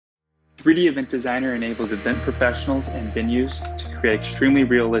3D Event Designer enables event professionals and venues to create extremely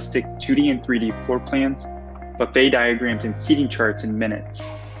realistic 2D and 3D floor plans, buffet diagrams, and seating charts in minutes.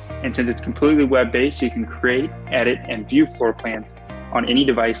 And since it's completely web-based, you can create, edit, and view floor plans on any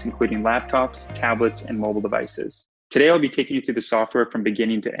device, including laptops, tablets, and mobile devices. Today, I'll be taking you through the software from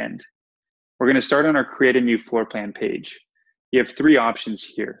beginning to end. We're going to start on our Create a New Floor Plan page. You have three options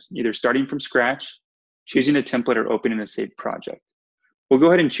here, either starting from scratch, choosing a template, or opening a saved project. We'll go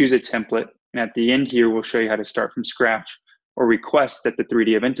ahead and choose a template, and at the end here, we'll show you how to start from scratch or request that the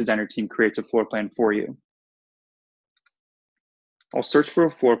 3D Event Designer team creates a floor plan for you. I'll search for a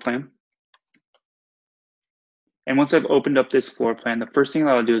floor plan. And once I've opened up this floor plan, the first thing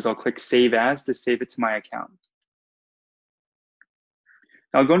that I'll do is I'll click Save As to save it to my account.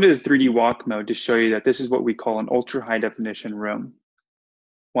 Now I'll go into the 3D walk mode to show you that this is what we call an ultra high definition room,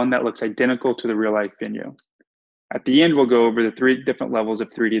 one that looks identical to the real life venue. At the end, we'll go over the three different levels of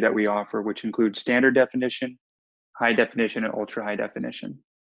 3D that we offer, which include standard definition, high definition, and ultra high definition.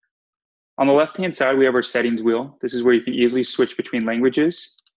 On the left-hand side, we have our settings wheel. This is where you can easily switch between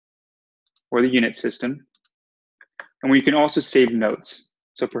languages or the unit system, and where you can also save notes.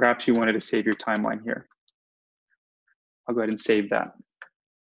 So perhaps you wanted to save your timeline here. I'll go ahead and save that.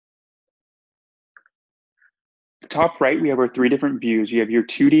 The top right, we have our three different views. You have your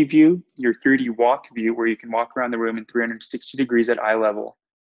 2D view, your 3D walk view, where you can walk around the room in 360 degrees at eye level,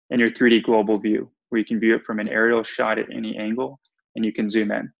 and your 3D global view, where you can view it from an aerial shot at any angle, and you can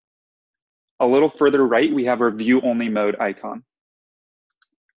zoom in. A little further right, we have our view only mode icon,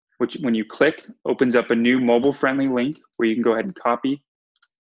 which when you click, opens up a new mobile-friendly link where you can go ahead and copy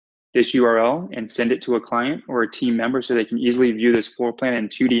this URL and send it to a client or a team member so they can easily view this floor plan in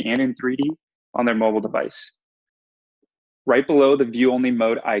 2D and in 3D on their mobile device. Right below the view only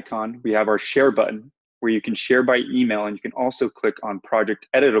mode icon, we have our share button where you can share by email, and you can also click on project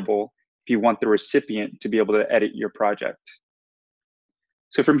editable if you want the recipient to be able to edit your project.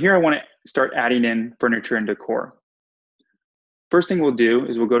 So from here, I want to start adding in furniture and decor. First thing we'll do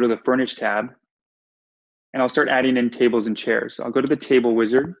is we'll go to the Furnish tab, and I'll start adding in tables and chairs. I'll go to the table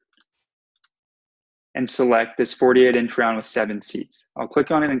wizard and select this 48-inch round with 7 seats. I'll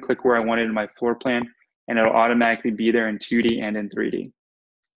click on it and click where I want it in my floor plan, and it'll automatically be there in 2D and in 3D.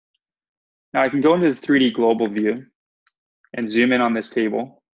 Now I can go into the 3D global view and zoom in on this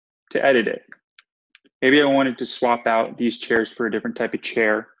table to edit it. Maybe I wanted to swap out these chairs for a different type of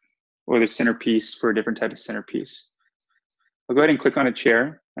chair, or the centerpiece for a different type of centerpiece. I'll go ahead and click on a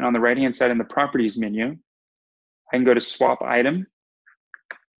chair, and on the right-hand side in the properties menu, I can go to swap item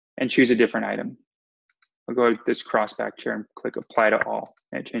and choose a different item. I'll go to this crossback chair and click apply to all,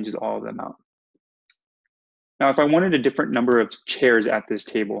 and it changes all of them out. Now, if I wanted a different number of chairs at this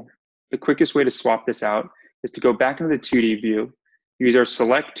table, the quickest way to swap this out is to go back into the 2D view, use our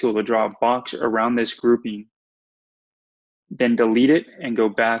select tool to draw a box around this grouping, then delete it and go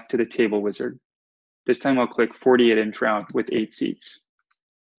back to the table wizard. This time I'll click 48-inch round with 8 seats.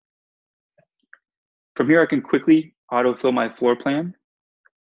 From here, I can quickly autofill my floor plan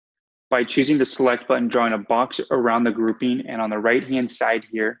by choosing the select button, drawing a box around the grouping, and on the right-hand side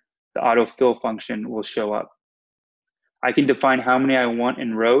here, the autofill function will show up. I can define how many I want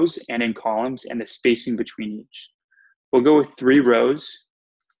in rows and in columns and the spacing between each. We'll go with 3 rows,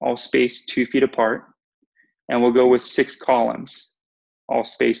 all spaced 2 feet apart, and we'll go with 6 columns, all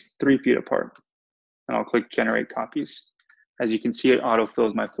spaced 3 feet apart. And I'll click Generate Copies. As you can see, it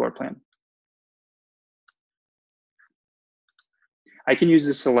autofills my floor plan. I can use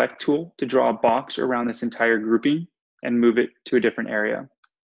the Select tool to draw a box around this entire grouping and move it to a different area.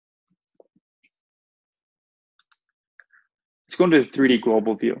 Let's go into the 3D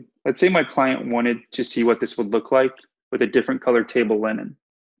global view. Let's say my client wanted to see what this would look like with a different color table linen.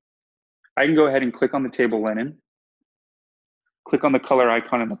 I can go ahead and click on the table linen, click on the color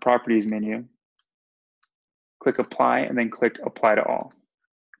icon in the properties menu, click apply, and then click apply to all.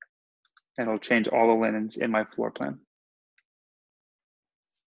 And it'll change all the linens in my floor plan.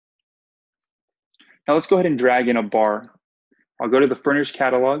 Now let's go ahead and drag in a bar. I'll go to the Furnish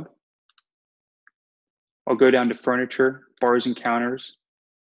catalog. I'll go down to furniture, bars and counters,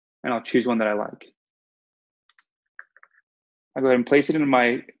 and I'll choose one that I like. I'll go ahead and place it into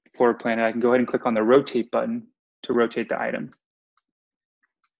my floor plan, and I can go ahead and click on the rotate button to rotate the item.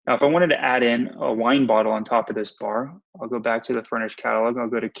 Now, if I wanted to add in a wine bottle on top of this bar, I'll go back to the Furnish catalog. I'll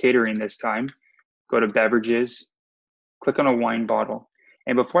go to catering this time, go to beverages, click on a wine bottle.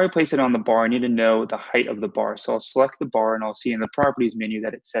 And before I place it on the bar, I need to know the height of the bar. So I'll select the bar, and I'll see in the properties menu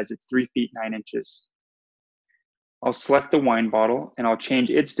that it says it's 3 feet 9 inches. I'll select the wine bottle, and I'll change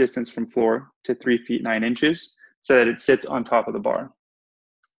its distance from floor to 3 feet 9 inches so that it sits on top of the bar.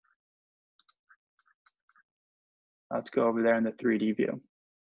 Let's go over there in the 3D view.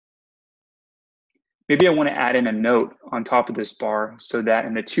 Maybe I want to add in a note on top of this bar so that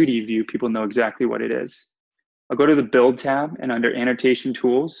in the 2D view, people know exactly what it is. I'll go to the Build tab, and under Annotation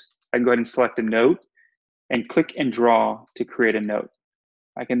Tools, I can go ahead and select a note and click and draw to create a note.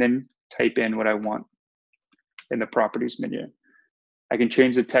 I can then type in what I want in the Properties menu. I can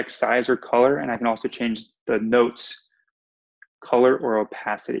change the text size or color, and I can also change the note's color or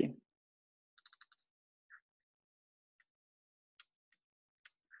opacity.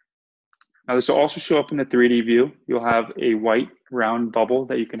 Now this will also show up in the 3D view. You'll have a white round bubble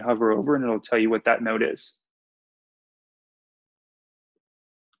that you can hover over, and it'll tell you what that note is.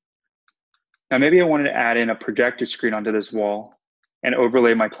 Now maybe I wanted to add in a projector screen onto this wall and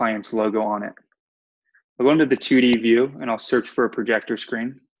overlay my client's logo on it. I'll go into the 2D view and I'll search for a projector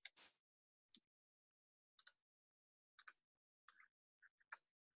screen.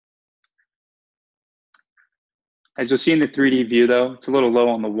 As you'll see in the 3D view though, it's a little low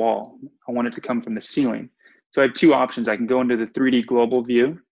on the wall. I want it to come from the ceiling. So I have two options. I can go into the 3D global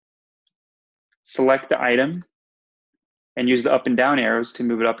view, select the item, and use the up and down arrows to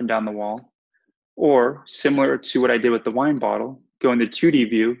move it up and down the wall. Or similar to what I did with the wine bottle, go in the 2D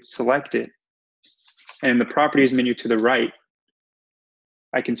view, select it, and in the properties menu to the right,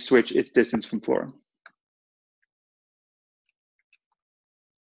 I can switch its distance from floor.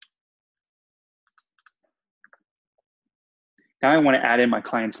 Now I want to add in my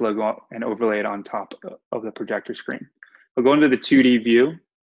client's logo and overlay it on top of the projector screen. I'll go into the 2D view,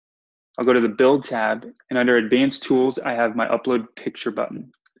 I'll go to the Build tab, and under Advanced Tools, I have my Upload Picture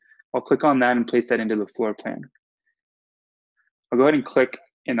button. I'll click on that and place that into the floor plan. I'll go ahead and click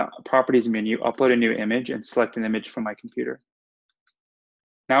in the Properties menu, upload a new image, and select an image from my computer.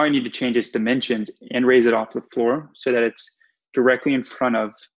 Now I need to change its dimensions and raise it off the floor so that it's directly in front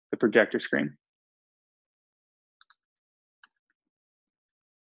of the projector screen.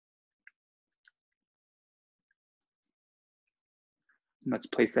 Let's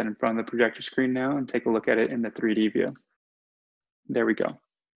place that in front of the projector screen now and take a look at it in the 3D view. There we go.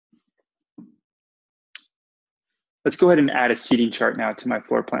 Let's go ahead and add a seating chart now to my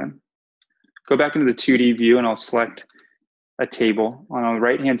floor plan. Go back into the 2D view and I'll select a table. On the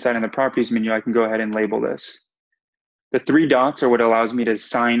right-hand side in the properties menu, I can go ahead and label this. The 3 dots are what allows me to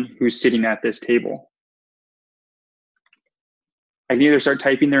assign who's sitting at this table. I can either start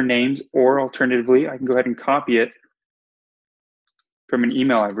typing their names, or alternatively, I can go ahead and copy it from an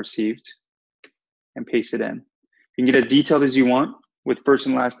email I've received and paste it in. You can get as detailed as you want with first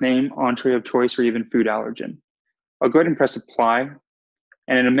and last name, entree of choice, or even food allergen. I'll go ahead and press apply,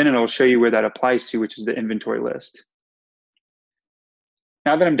 and in a minute I'll show you where that applies to, which is the inventory list.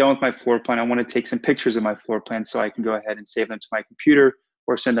 Now that I'm done with my floor plan, I want to take some pictures of my floor plan so I can go ahead and save them to my computer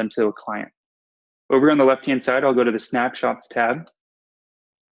or send them to a client. Over on the left-hand side, I'll go to the Snapshots tab,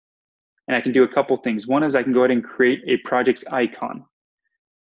 and I can do a couple things. One is I can go ahead and create a project's icon.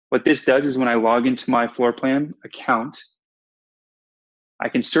 What this does is when I log into my floor plan account, I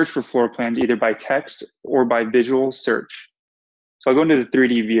can search for floor plans either by text or by visual search. So I'll go into the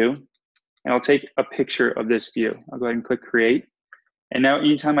 3D view and I'll take a picture of this view. I'll go ahead and click create. And now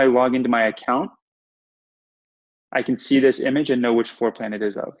anytime I log into my account, I can see this image and know which floor plan it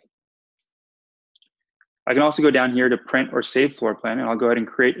is of. I can also go down here to print or save floor plan, and I'll go ahead and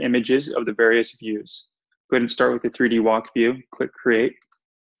create images of the various views. Go ahead and start with the 3D walk view, click create.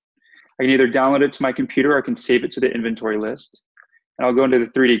 I can either download it to my computer or I can save it to the inventory list. And I'll go into the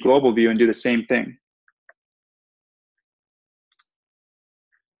 3D global view and do the same thing.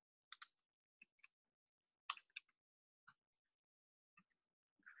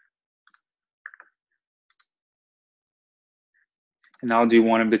 And I'll do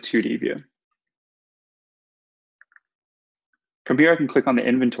one of the 2D view. From here, I can click on the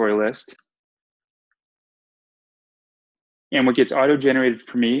inventory list. And what gets auto-generated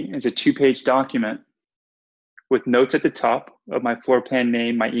for me is a 2-page document with notes at the top of my floor plan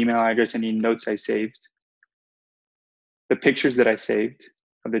name, my email address, any notes I saved, the pictures that I saved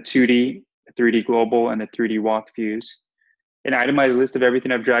of the 2D, the 3D global, and the 3D walk views, an itemized list of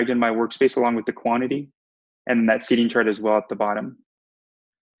everything I've dragged in my workspace along with the quantity, and that seating chart as well at the bottom.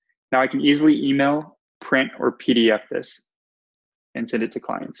 Now I can easily email, print, or PDF this and send it to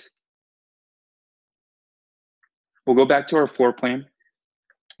clients. We'll go back to our floor plan.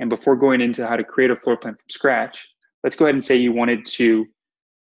 And before going into how to create a floor plan from scratch, let's go ahead and say you wanted to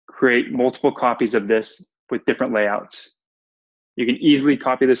create multiple copies of this with different layouts. You can easily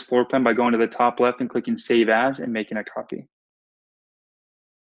copy this floor plan by going to the top left and clicking Save As and making a copy.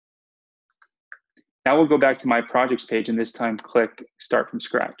 Now we'll go back to my projects page and this time click Start from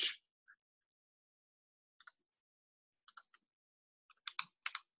Scratch.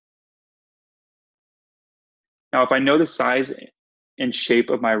 Now, if I know the size and shape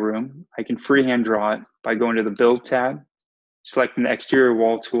of my room, I can freehand draw it by going to the Build tab, selecting the exterior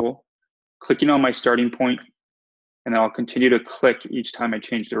wall tool, clicking on my starting point, and then I'll continue to click each time I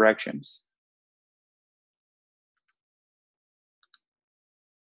change directions.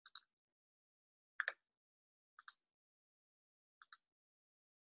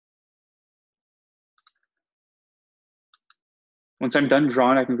 Once I'm done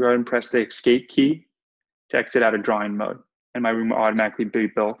drawing, I can go ahead and press the Escape key to exit out of drawing mode, and my room will automatically be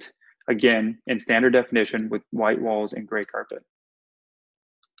built, again, in standard definition with white walls and gray carpet.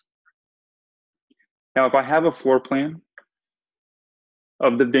 Now, if I have a floor plan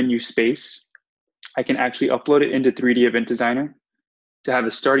of the venue space, I can actually upload it into 3D Event Designer to have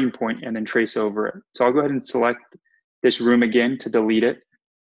a starting point and then trace over it. So I'll go ahead and select this room again to delete it.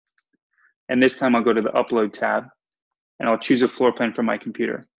 And this time I'll go to the Upload tab and I'll choose a floor plan from my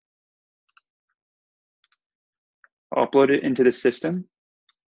computer. I'll upload it into the system.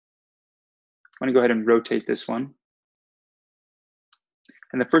 I'm gonna go ahead and rotate this one.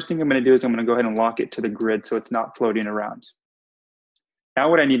 And the first thing I'm gonna do is I'm gonna go ahead and lock it to the grid so it's not floating around. Now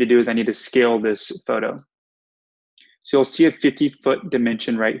what I need to do is I need to scale this photo. So you'll see a 50-foot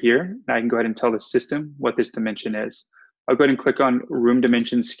dimension right here. And I can go ahead and tell the system what this dimension is. I'll go ahead and click on Room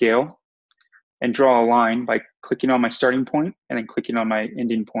Dimension Scale and draw a line by clicking on my starting point and then clicking on my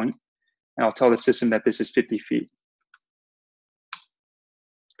ending point. And I'll tell the system that this is 50 feet.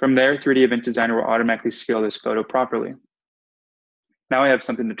 From there, 3D Event Designer will automatically scale this photo properly. Now I have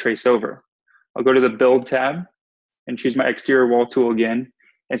something to trace over. I'll go to the Build tab and choose my exterior wall tool again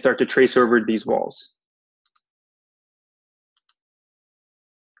and start to trace over these walls.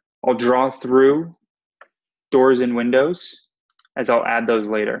 I'll draw through doors and windows as I'll add those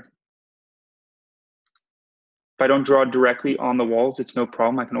later. If I don't draw directly on the walls, it's no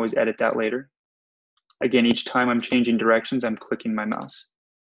problem. I can always edit that later. Again, each time I'm changing directions, I'm clicking my mouse.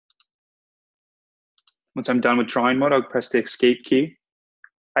 Once I'm done with drawing mode, I'll press the Escape key.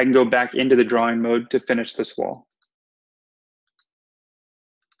 I can go back into the drawing mode to finish this wall.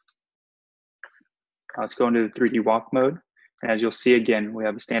 Let's go into the 3D walk mode. And as you'll see again, we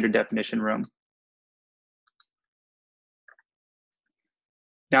have a standard definition room.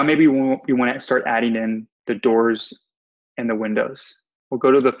 Now maybe we want to start adding in the doors and the windows. We'll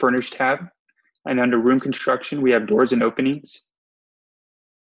go to the Furnish tab, and under Room Construction, we have doors and openings.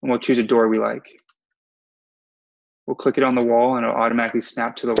 And we'll choose a door we like. We'll click it on the wall and it'll automatically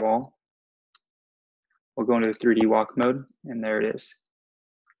snap to the wall. We'll go into the 3D walk mode, and there it is.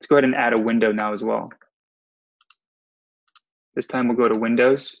 Let's go ahead and add a window now as well. This time we'll go to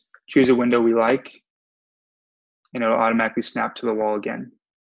Windows, choose a window we like, and it'll automatically snap to the wall again.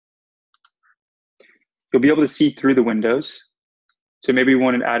 You'll be able to see through the windows. So maybe we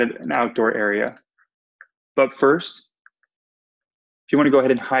want to add an outdoor area. But first, if you want to go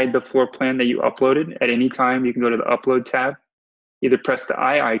ahead and hide the floor plan that you uploaded at any time, you can go to the Upload tab, either press the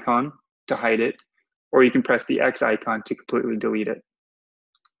I icon to hide it, or you can press the X icon to completely delete it.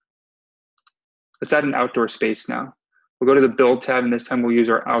 Let's add an outdoor space now. We'll go to the Build tab, and this time we'll use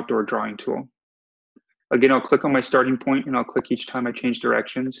our outdoor drawing tool. Again, I'll click on my starting point, and I'll click each time I change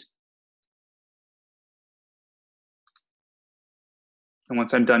directions. And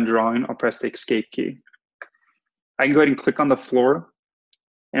once I'm done drawing, I'll press the Escape key. I can go ahead and click on the floor,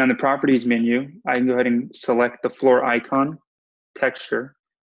 and on the Properties menu, I can go ahead and select the floor icon, texture,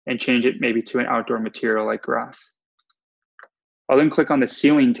 and change it maybe to an outdoor material like grass. I'll then click on the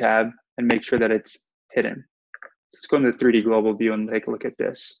Ceiling tab and make sure that it's hidden. Let's go into the 3D global view and take a look at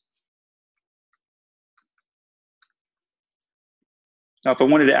this. Now, if I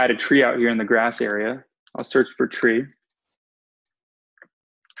wanted to add a tree out here in the grass area, I'll search for tree,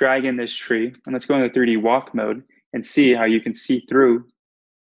 drag in this tree, and let's go into 3D walk mode and see how you can see through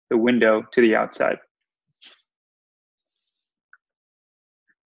the window to the outside.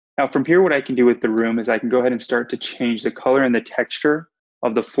 Now from here, what I can do with the room is I can go ahead and start to change the color and the texture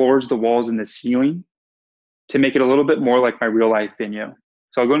of the floors, the walls, and the ceiling to make it a little bit more like my real life venue.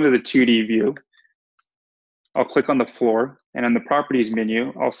 So I'll go into the 2D view. I'll click on the floor, and on the Properties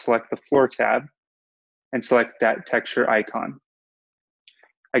menu, I'll select the Floor tab and select that texture icon.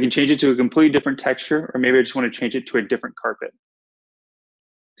 I can change it to a completely different texture, or maybe I just want to change it to a different carpet.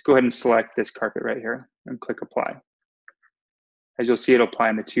 Let's go ahead and select this carpet right here and click Apply. As you'll see, it'll apply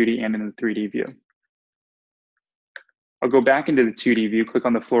in the 2D and in the 3D view. I'll go back into the 2D view, click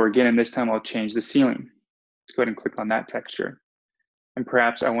on the floor again, and this time I'll change the ceiling. Let's go ahead and click on that texture. And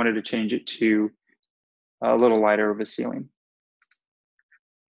perhaps I wanted to change it to a little lighter of a ceiling.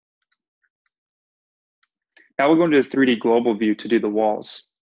 Now we'll go into the 3D global view to do the walls.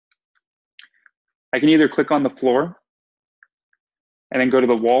 I can either click on the floor and then go to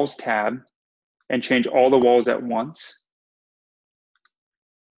the Walls tab and change all the walls at once.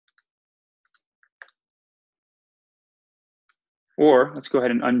 Or let's go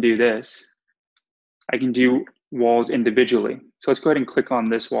ahead and undo this. I can do walls individually. So let's go ahead and click on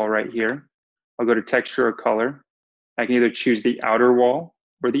this wall right here. I'll go to texture or color. I can either choose the outer wall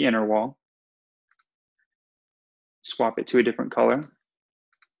or the inner wall. Swap it to a different color,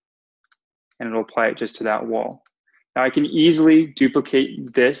 and it'll apply it just to that wall. Now I can easily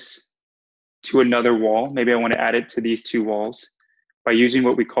duplicate this to another wall. Maybe I want to add it to these two walls by using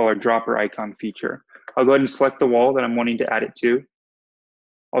what we call our dropper icon feature. I'll go ahead and select the wall that I'm wanting to add it to.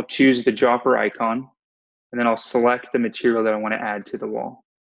 I'll choose the dropper icon, and then I'll select the material that I want to add to the wall.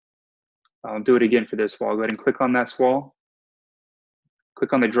 I'll do it again for this wall. I'll go ahead and click on this wall,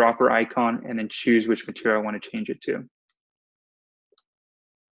 click on the dropper icon, and then choose which material I want to change it to.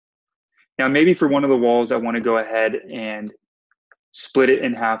 Now, maybe for one of the walls, I want to go ahead and split it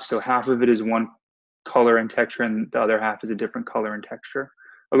in half. So half of it is one color and texture, and the other half is a different color and texture.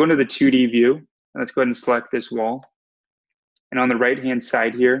 I'll go into the 2D view, and let's go ahead and select this wall. And on the right-hand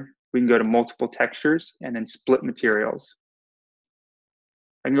side here, we can go to multiple textures and then split materials.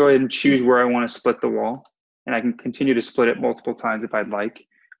 I can go ahead and choose where I want to split the wall, and I can continue to split it multiple times if I'd like,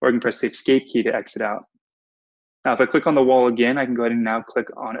 or I can press the escape key to exit out. Now, if I click on the wall again, I can go ahead and now click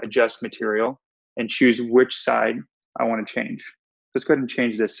on adjust material and choose which side I want to change. Let's go ahead and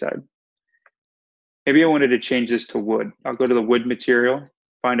change this side. Maybe I wanted to change this to wood. I'll go to the wood material,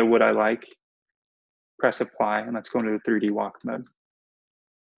 find a wood I like, press apply, and let's go into the 3D walk mode.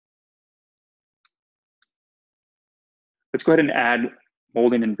 Let's go ahead and add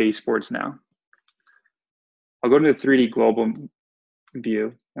molding and baseboards now. I'll go to the 3D global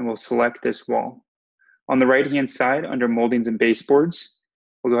view, and we'll select this wall. On the right-hand side, under moldings and baseboards,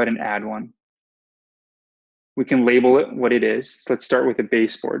 we'll go ahead and add one. We can label it what it is. So let's start with a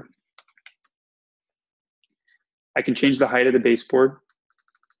baseboard. I can change the height of the baseboard.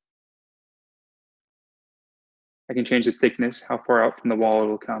 I can change the thickness, how far out from the wall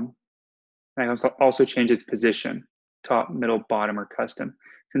it'll come. And I can also change its position, top, middle, bottom, or custom.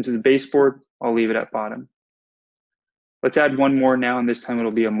 Since it's a baseboard, I'll leave it at bottom. Let's add one more now, and this time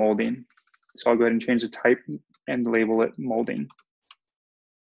it'll be a molding. So I'll go ahead and change the type and label it molding.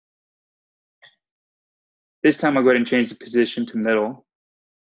 This time I'll go ahead and change the position to middle,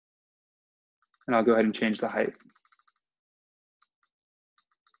 and I'll go ahead and change the height.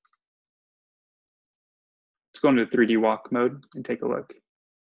 Let's go into 3D walk mode and take a look.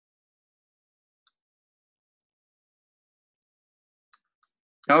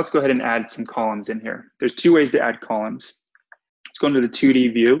 Now let's go ahead and add some columns in here. There's two ways to add columns. Let's go into the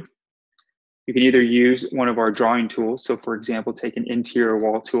 2D view. You can either use one of our drawing tools. So for example, take an interior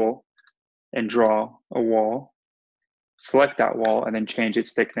wall tool and draw a wall. Select that wall and then change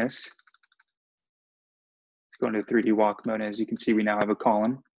its thickness. Let's go into 3D walk mode. As you can see, we now have a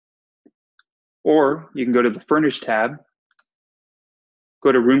column. Or you can go to the Furnish tab,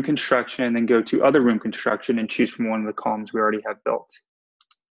 go to Room Construction, and then go to Other Room Construction and choose from one of the columns we already have built.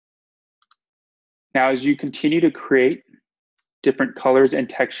 Now, as you continue to create different colors and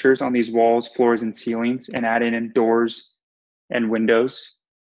textures on these walls, floors, and ceilings, and add in doors and windows,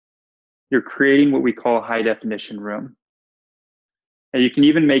 you're creating what we call a high definition room. And you can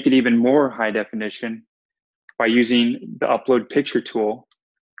even make it even more high definition by using the upload picture tool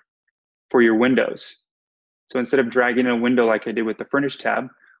for your windows. So instead of dragging in a window like I did with the Furnish tab,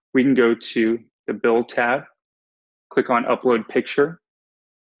 we can go to the Build tab, click on Upload Picture,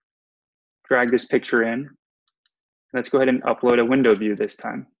 drag this picture in. Let's go ahead and upload a window view this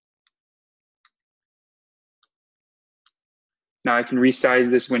time. Now I can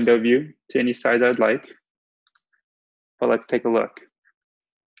resize this window view to any size I'd like, but let's take a look.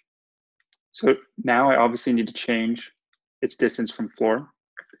 So now I obviously need to change its distance from floor.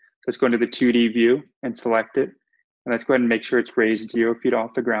 Let's go into the 2D view and select it. And let's go ahead and make sure it's raised 0 feet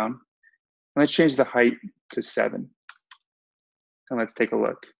off the ground. And let's change the height to 7. And let's take a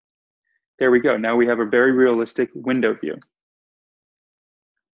look. There we go. Now we have a very realistic window view.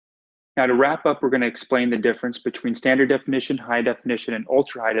 Now to wrap up, we're going to explain the difference between standard definition, high definition, and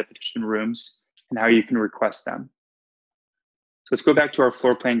ultra high definition rooms and how you can request them. So let's go back to our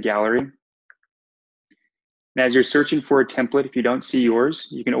floor plan gallery. And as you're searching for a template, if you don't see yours,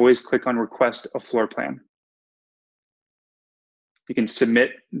 you can always click on Request a Floor Plan. You can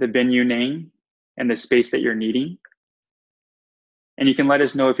submit the venue name and the space that you're needing. And you can let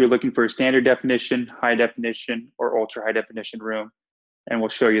us know if you're looking for a standard definition, high definition, or ultra high definition room, and we'll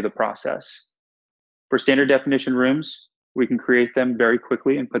show you the process. For standard definition rooms, we can create them very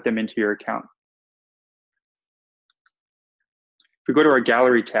quickly and put them into your account. we go to our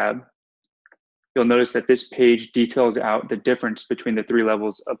gallery tab, you'll notice that this page details out the difference between the three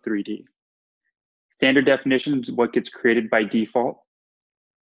levels of 3D. Standard definition is what gets created by default.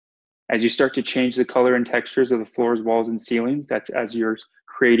 As you start to change the color and textures of the floors, walls, and ceilings, that's as you're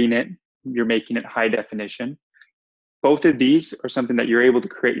creating it, you're making it high definition. Both of these are something that you're able to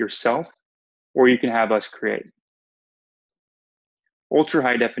create yourself, or you can have us create. Ultra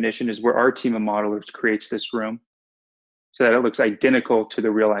high definition is where our team of modelers creates this room so that it looks identical to the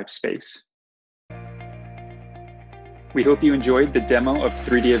real life space. We hope you enjoyed the demo of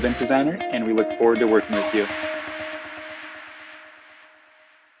 3D Event Designer, and we look forward to working with you.